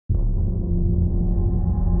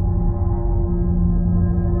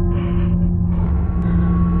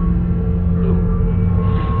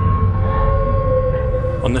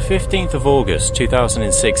On the 15th of August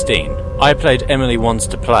 2016, I played Emily Wants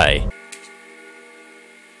to Play.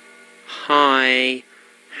 Hi,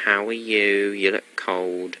 how are you? You look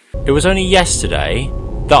cold. It was only yesterday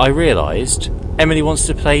that I realised Emily Wants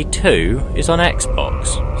to Play 2 is on Xbox,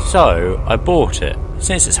 so I bought it.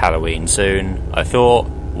 Since it's Halloween soon, I thought,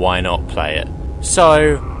 why not play it?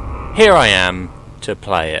 So, here I am to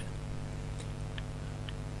play it.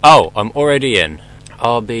 Oh, I'm already in.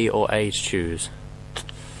 R, B or A to choose.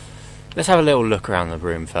 Let's have a little look around the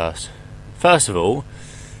room first. First of all,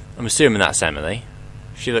 I'm assuming that's Emily.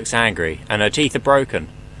 She looks angry, and her teeth are broken.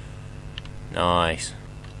 Nice.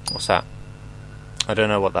 What's that? I don't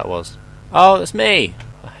know what that was. Oh, that's me!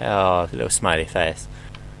 Oh, a little smiley face.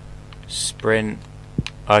 Sprint.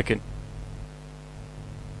 I can...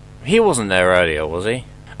 He wasn't there earlier, was he?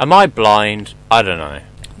 Am I blind? I don't know.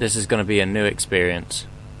 This is going to be a new experience.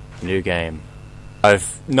 New game.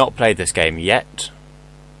 I've not played this game yet.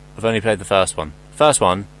 I've only played the first one. First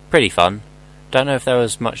one, pretty fun. Don't know if there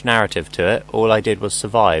was much narrative to it. All I did was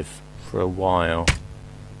survive for a while.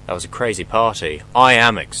 That was a crazy party. I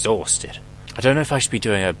am exhausted. I don't know if I should be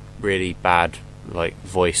doing a really bad,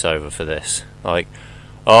 voiceover for this.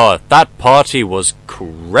 Oh, that party was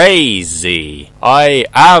crazy. I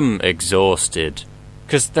am exhausted.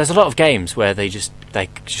 Because there's a lot of games where they just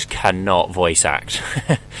cannot voice act.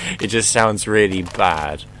 It just sounds really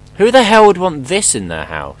bad. Who the hell would want this in their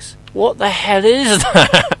house? What the hell is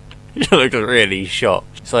that? You look really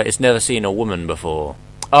shocked. It's like it's never seen a woman before.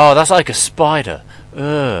 Oh, that's like a spider.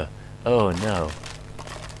 Ugh. Oh no.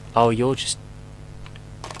 Oh, you're just...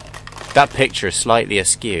 That picture is slightly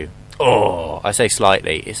askew. Oh, I say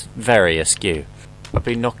slightly. It's very askew. I've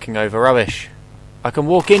been knocking over rubbish. I can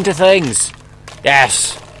walk into things.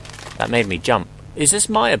 Yes. That made me jump. Is this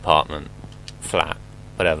my apartment? Flat.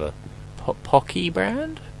 Whatever. Pocky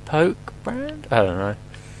brand? Poke brand? I don't know.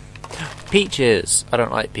 Peaches. I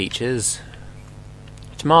don't like peaches.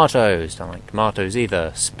 Tomatoes. Don't like tomatoes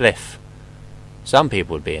either. Spliff. Some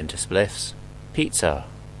people would be into spliffs. Pizza.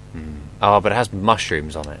 Oh, but it has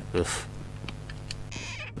mushrooms on it. Ugh.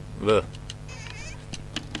 Ugh.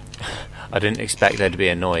 I didn't expect there to be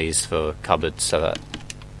a noise for cupboards, so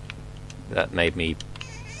that made me...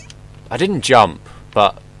 I didn't jump,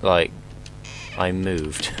 but, I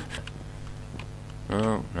moved.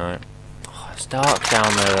 Oh, no. Oh, it's dark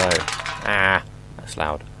down there, though. Ah, that's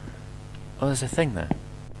loud. Oh, there's a thing there.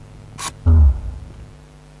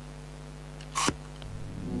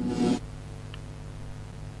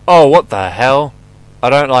 Oh, what the hell? I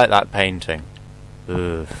don't like that painting.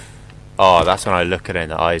 Ugh. Oh, that's when I look at it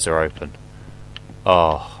and the eyes are open.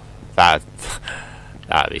 Oh, that'd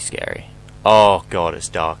be scary. Oh, God, it's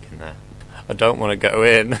dark in there. I don't want to go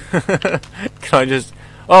in. Can I just...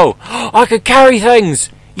 Oh, I could carry things!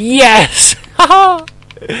 Yes! Oh,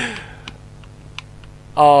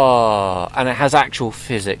 and it has actual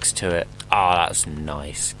physics to it. Oh, that's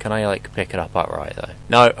nice. Can I, pick it up upright, though?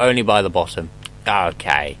 No, only by the bottom.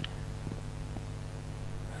 Okay.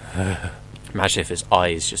 Imagine if his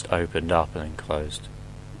eyes just opened up and then closed.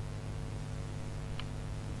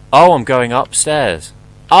 Oh, I'm going upstairs.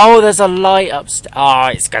 Oh, there's a light upstairs. Oh,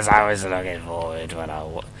 it's because I was looking forward when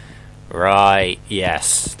I... Right,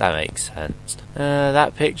 yes, that makes sense.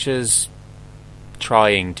 That picture's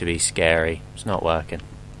trying to be scary. It's not working.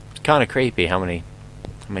 It's kind of creepy how many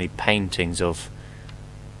paintings of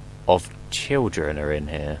children are in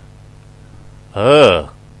here.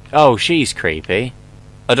 Ugh. Oh, she's creepy.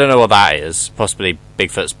 I don't know what that is. Possibly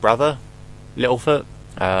Bigfoot's brother? Littlefoot?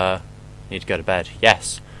 Need to go to bed.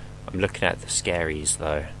 Yes. I'm looking at the scaries,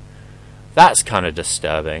 though. That's kind of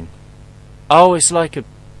disturbing. Oh, it's like a...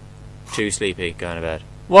 Too sleepy, going to bed.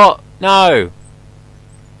 What? No!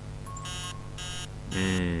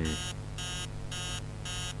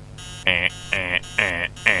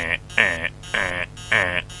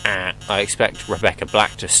 I expect Rebecca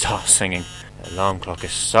Black to start singing. The alarm clock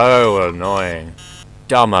is so annoying.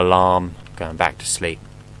 Dumb alarm. Going back to sleep.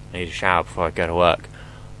 I need a shower before I go to work.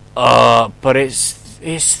 But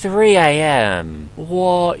it's 3 AM.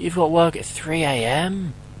 What? You've got work at 3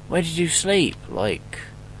 AM? Where did you sleep?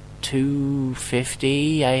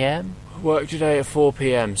 2:50 AM? Work today at 4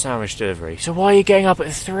 PM, sandwich delivery. So why are you getting up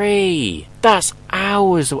at 3? That's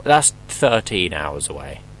hours. That's 13 hours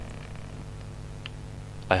away.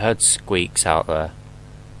 I heard squeaks out there.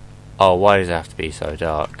 Oh, why does it have to be so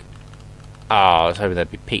dark? Oh, I was hoping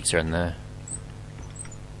there'd be pizza in there.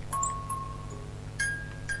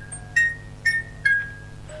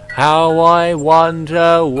 How I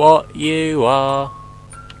wonder what you are.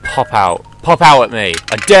 Pop out. Pop out at me.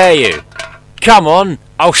 I dare you. Come on.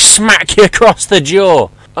 I'll smack you across the jaw.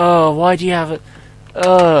 Oh, why do you have it?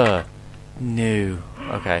 No.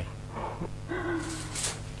 Okay.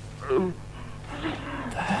 The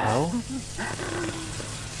hell?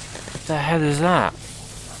 What the hell is that?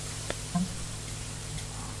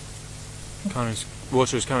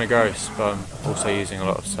 Water is kind of gross, but I'm also using a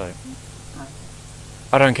lot of soap.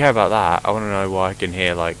 I don't care about that. I want to know why I can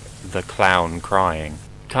hear, like, the clown crying.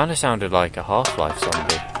 Kind of sounded like a Half-Life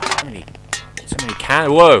zombie. So many cans.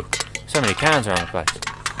 Whoa! So many cans around the place.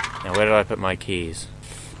 Now, where did I put my keys?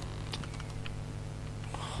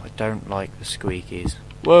 Oh, I don't like the squeakies.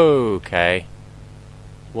 Whoa, okay.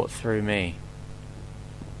 What threw me?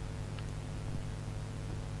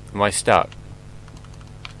 Am I stuck?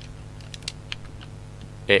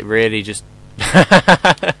 It really just...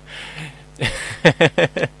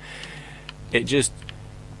 It just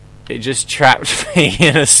trapped me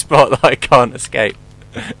in a spot that I can't escape.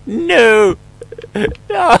 No!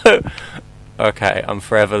 No! Okay, I'm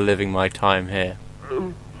forever living my time here.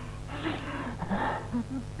 I'm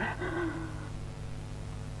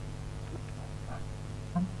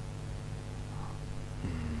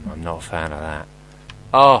not a fan of that.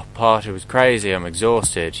 Oh, party was crazy, I'm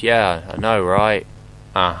exhausted. Yeah, I know, right?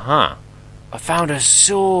 Uh-huh. I found a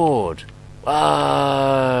sword!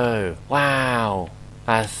 Whoa! Wow!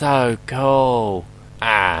 That's so cool!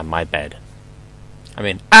 Ah, my bed.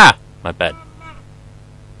 My bed.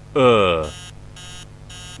 No.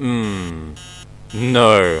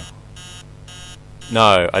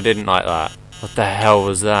 No, I didn't like that. What the hell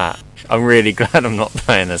was that? I'm really glad I'm not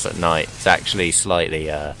playing this at night. It's actually slightly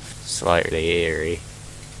eerie.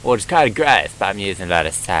 Well, it's kind of gross, but I'm using a lot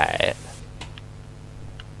of soap.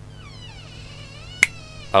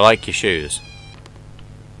 I like your shoes.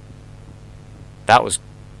 That was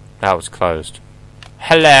closed.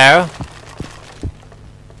 Hello?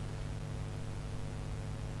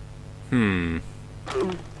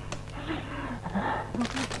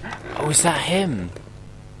 Oh, is that him?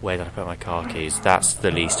 Where did I put my car keys? That's the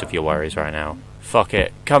least of your worries right now. Fuck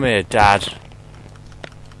it. Come here, Dad.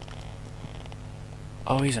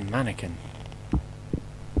 Oh, he's a mannequin.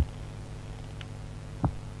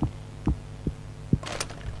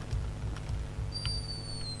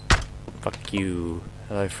 Fuck you.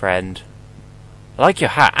 Hello, friend. I like your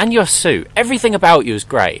hat and your suit. Everything about you is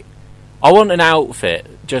great. I want an outfit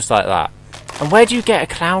just like that. And where do you get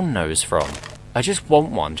a clown nose from? I just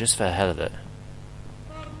want one, just for the hell of it.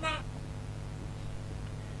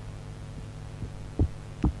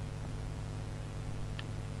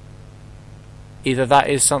 Either that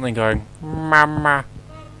is something going, Mama,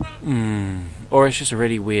 or it's just a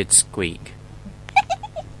really weird squeak.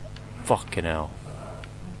 Fucking hell.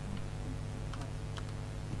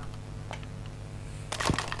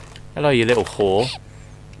 Hello, you little whore.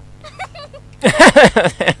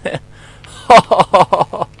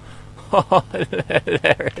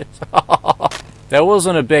 There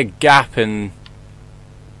wasn't a big gap in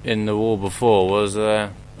the wall before, was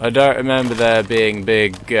there? I don't remember there being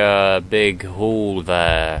big hall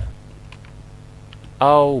there.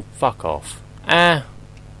 Oh, fuck off. I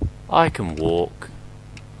can walk.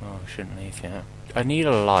 Oh, I shouldn't leave yet. I need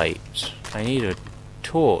a light. I need a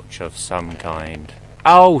torch of some kind.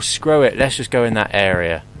 Oh, screw it. Let's just go in that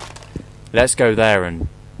area. Let's go there and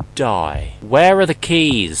die. Where are the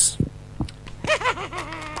keys?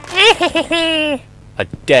 I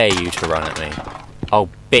dare you to run at me. I'll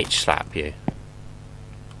bitch slap you.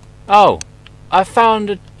 Oh, I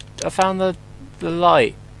found the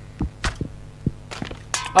light.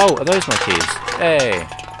 Oh, are those my keys? Hey.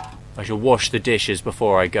 I shall wash the dishes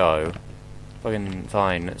before I go. Fucking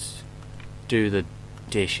fine, let's do the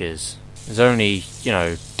dishes. There's only, you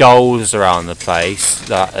know, dolls around the place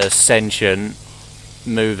that are sentient,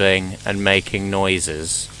 moving and making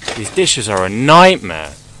noises. These dishes are a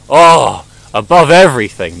nightmare. Oh, above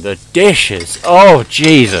everything, the dishes. Oh,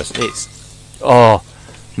 Jesus. Oh,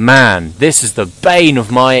 man, this is the bane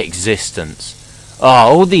of my existence. Oh,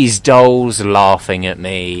 all these dolls laughing at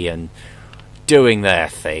me and doing their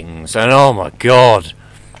things. And oh my God,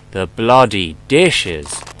 the bloody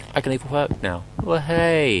dishes. I can leave for work now. Well,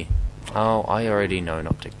 hey. Oh, I already know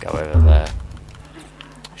not to go over there.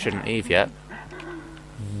 Shouldn't leave yet.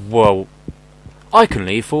 Whoa. I can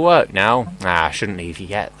leave for work now. Ah, I shouldn't leave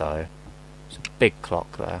yet, though. There's a big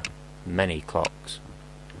clock there. Many clocks.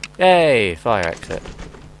 Yay! Fire exit.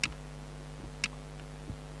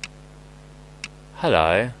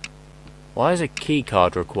 Hello. Why is a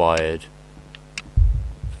keycard required?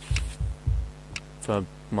 For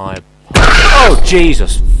my... Oh,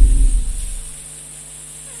 Jesus!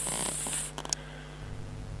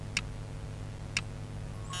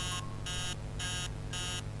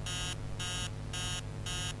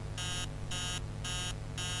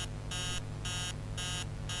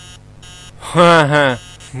 Man,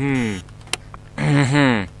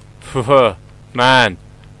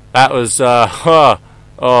 that was,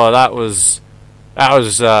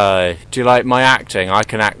 do you like my acting? I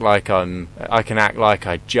can act like I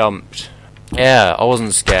jumped. Yeah, I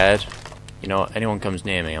wasn't scared. You know what, anyone comes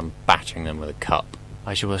near me, I'm battering them with a cup.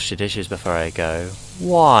 I should wash the dishes before I go.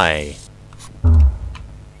 Why? I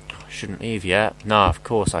shouldn't leave yet. No, of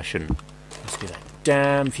course I shouldn't. Must be that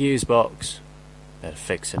damn fuse box. Better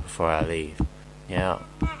fix it before I leave. Yeah.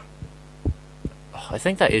 I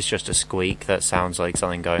think that is just a squeak. That sounds like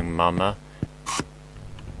something going mama.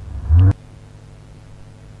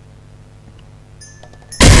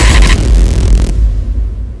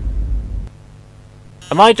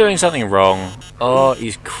 Am I doing something wrong? Oh,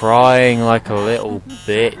 he's crying like a little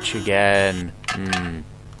bitch again.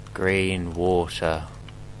 Green water.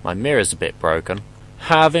 My mirror's a bit broken.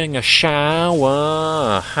 Having a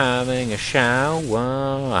shower, having a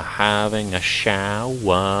shower, having a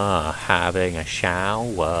shower, having a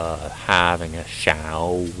shower, having a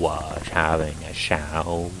shower, having a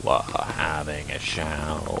shower, having a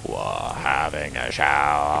shower, having a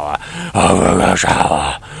shower, having a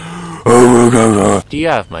shower. Do you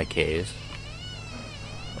have my keys?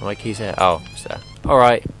 Are my keys here? Oh, it's there.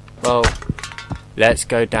 Alright, well, let's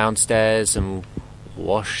go downstairs and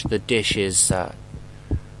wash the dishes that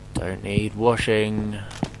don't need washing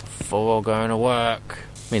before going to work.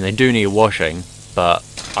 I mean, they do need washing, but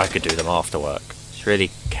I could do them after work. It's really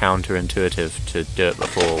counterintuitive to do it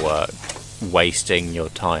before work, wasting your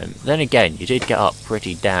time. Then again, you did get up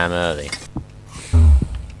pretty damn early.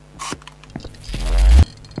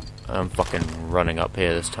 I'm fucking running up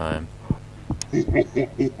here this time. I'm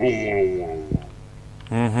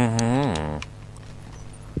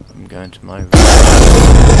going to my room.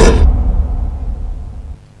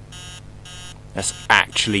 That's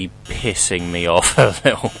actually pissing me off a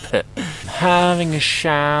little bit. Having a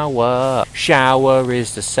shower. Shower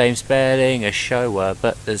is the same spelling as shower,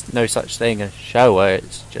 but there's no such thing as shower.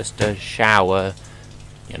 It's just a shower.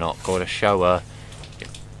 You're not called a shower. You're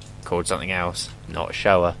called something else, not a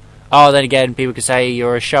shower. Oh, then again, people could say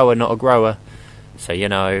you're a shower, not a grower. So, you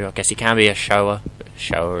know, I guess you can be a shower, but a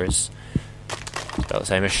shower is spelled the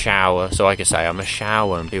same as shower. So I could say I'm a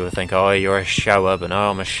shower, and people think, oh, you're a shower, but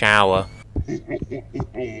no, I'm a shower.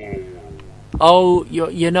 Oh,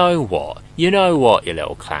 you know what? You know what, you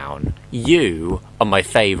little clown? You are my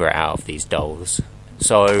favourite out of these dolls.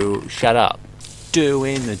 So, shut up.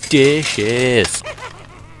 Doing the dishes.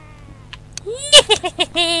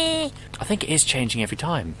 I think it is changing every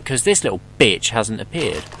time, because this little bitch hasn't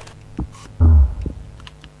appeared.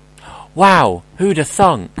 Wow, who'd have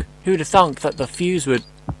thunk? Who'd have thunk that the fuse would...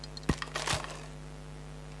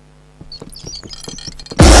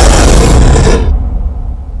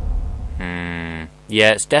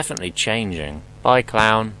 Yeah, it's definitely changing. Bye,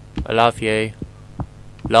 clown. I love you.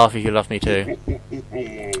 Laugh if you love me too.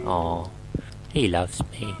 Aw, he loves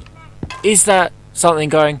me. Is that something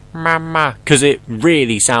going mama? Because it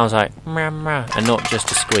really sounds like mama and not just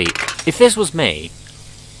a squeak. If this was me,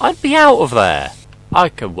 I'd be out of there. I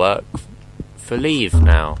could work for leave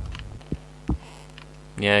now.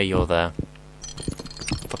 Yeah, you're there.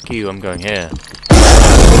 Fuck you, I'm going here.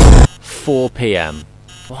 4 PM.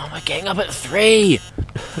 Why am I getting up at 3?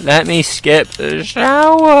 Let me skip the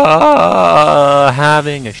shower.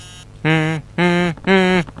 Having a I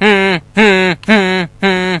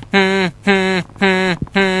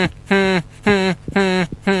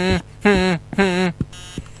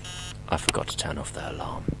forgot to turn off the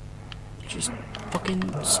alarm. Just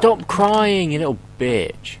fucking stop crying, you little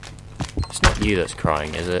bitch. It's not you that's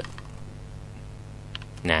crying, is it?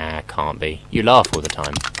 Nah, can't be. You laugh all the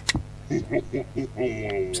time.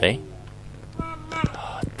 See?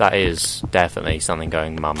 That is definitely something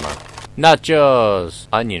going mama. Nachos!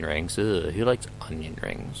 Onion rings. Ugh, who likes onion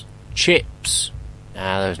rings? Chips!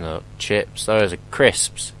 Nah, those are not chips. Those are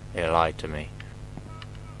crisps. They lied to me.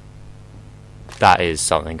 That is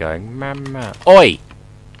something going mama. Oi!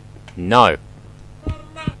 No.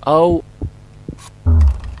 Oh.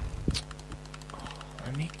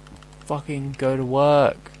 Let me fucking go to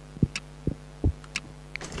work.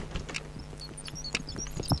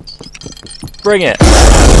 Bring it!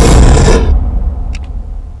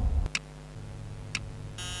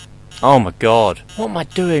 Oh my god. What am I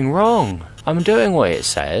doing wrong? I'm doing what it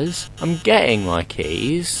says. I'm getting my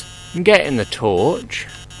keys. I'm getting the torch.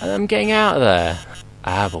 And I'm getting out of there.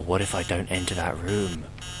 Ah, but what if I don't enter that room?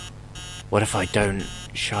 What if I don't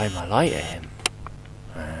shine my light at him?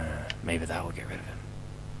 Maybe that will get rid of him.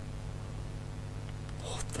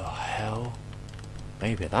 What the hell?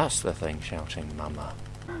 Maybe that's the thing shouting mama.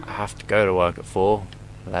 I have to go to work at 4.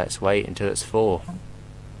 Let's wait until it's 4.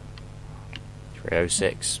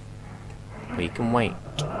 3:06. We can wait.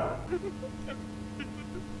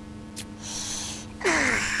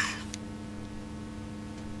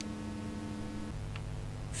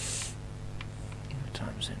 What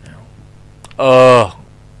time is it now? Oh!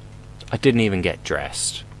 I didn't even get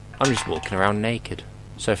dressed. I'm just walking around naked.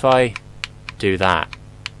 So if I do that,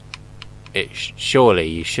 surely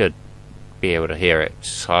you should be able to hear it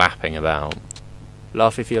slapping about.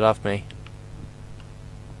 Laugh if you love me.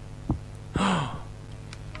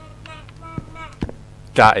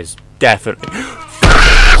 That is definitely...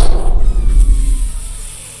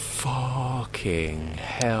 Fucking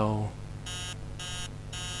hell.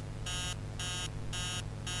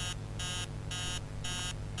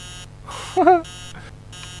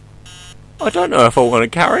 I don't know if I want to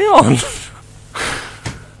carry on.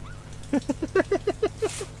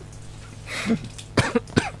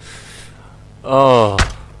 Oh.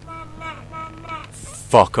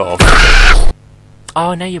 Fuck off.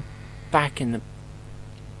 Oh, now you're back in the...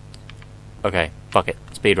 Okay, fuck it.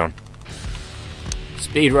 Speedrun.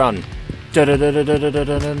 Speedrun.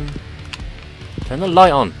 Dun-dun-dun-dun-dun-dun-dun. Turn the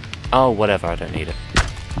light on. Oh, whatever, I don't need it.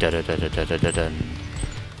 Dun-dun-dun-dun-dun-dun.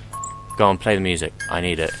 Go on, play the music. I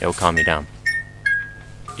need it. It'll calm me down.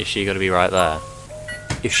 Is she gonna be right there?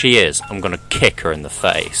 If she is, I'm gonna kick her in the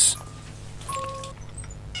face.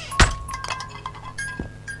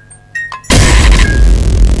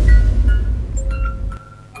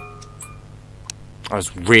 I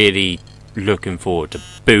was really looking forward to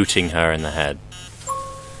booting her in the head.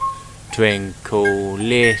 Twinkle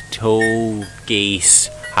little geese,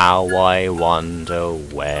 how I wonder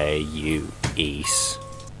where you ease.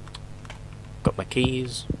 Got my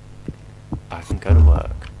keys. I can go to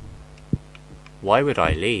work. Why would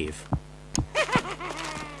I leave?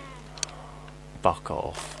 Fuck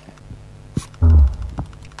off.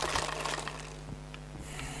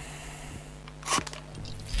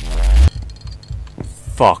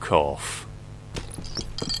 Fuck off.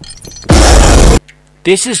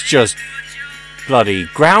 This is just bloody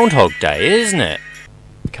Groundhog Day, isn't it?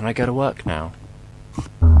 Can I go to work now?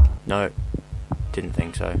 No. Didn't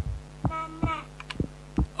think so.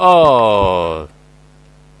 Oh.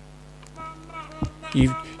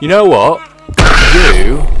 You know what?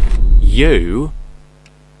 You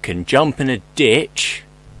can jump in a ditch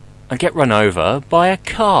and get run over by a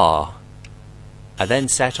car and then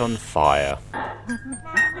set on fire.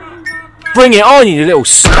 Bring it on, you little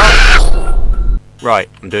slut! Right,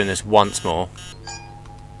 I'm doing this once more.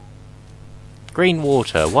 Green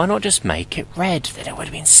water, why not just make it red? Then it would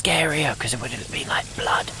have been scarier, because it would have been like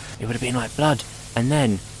blood. It would have been like blood. And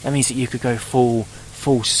then, that means that you could go full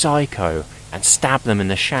psycho and stab them in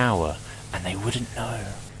the shower. And they wouldn't know.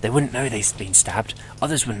 They wouldn't know they've been stabbed.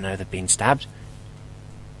 Others wouldn't know they've been stabbed.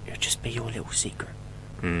 It would just be your little secret.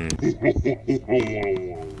 I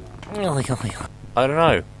don't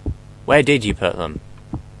know. Where did you put them?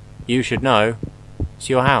 You should know. It's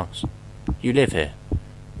your house. You live here.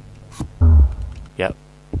 Yep.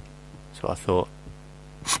 That's what I thought.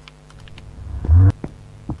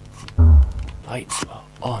 Lights are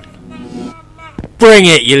on. Bring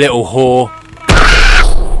it, you little whore!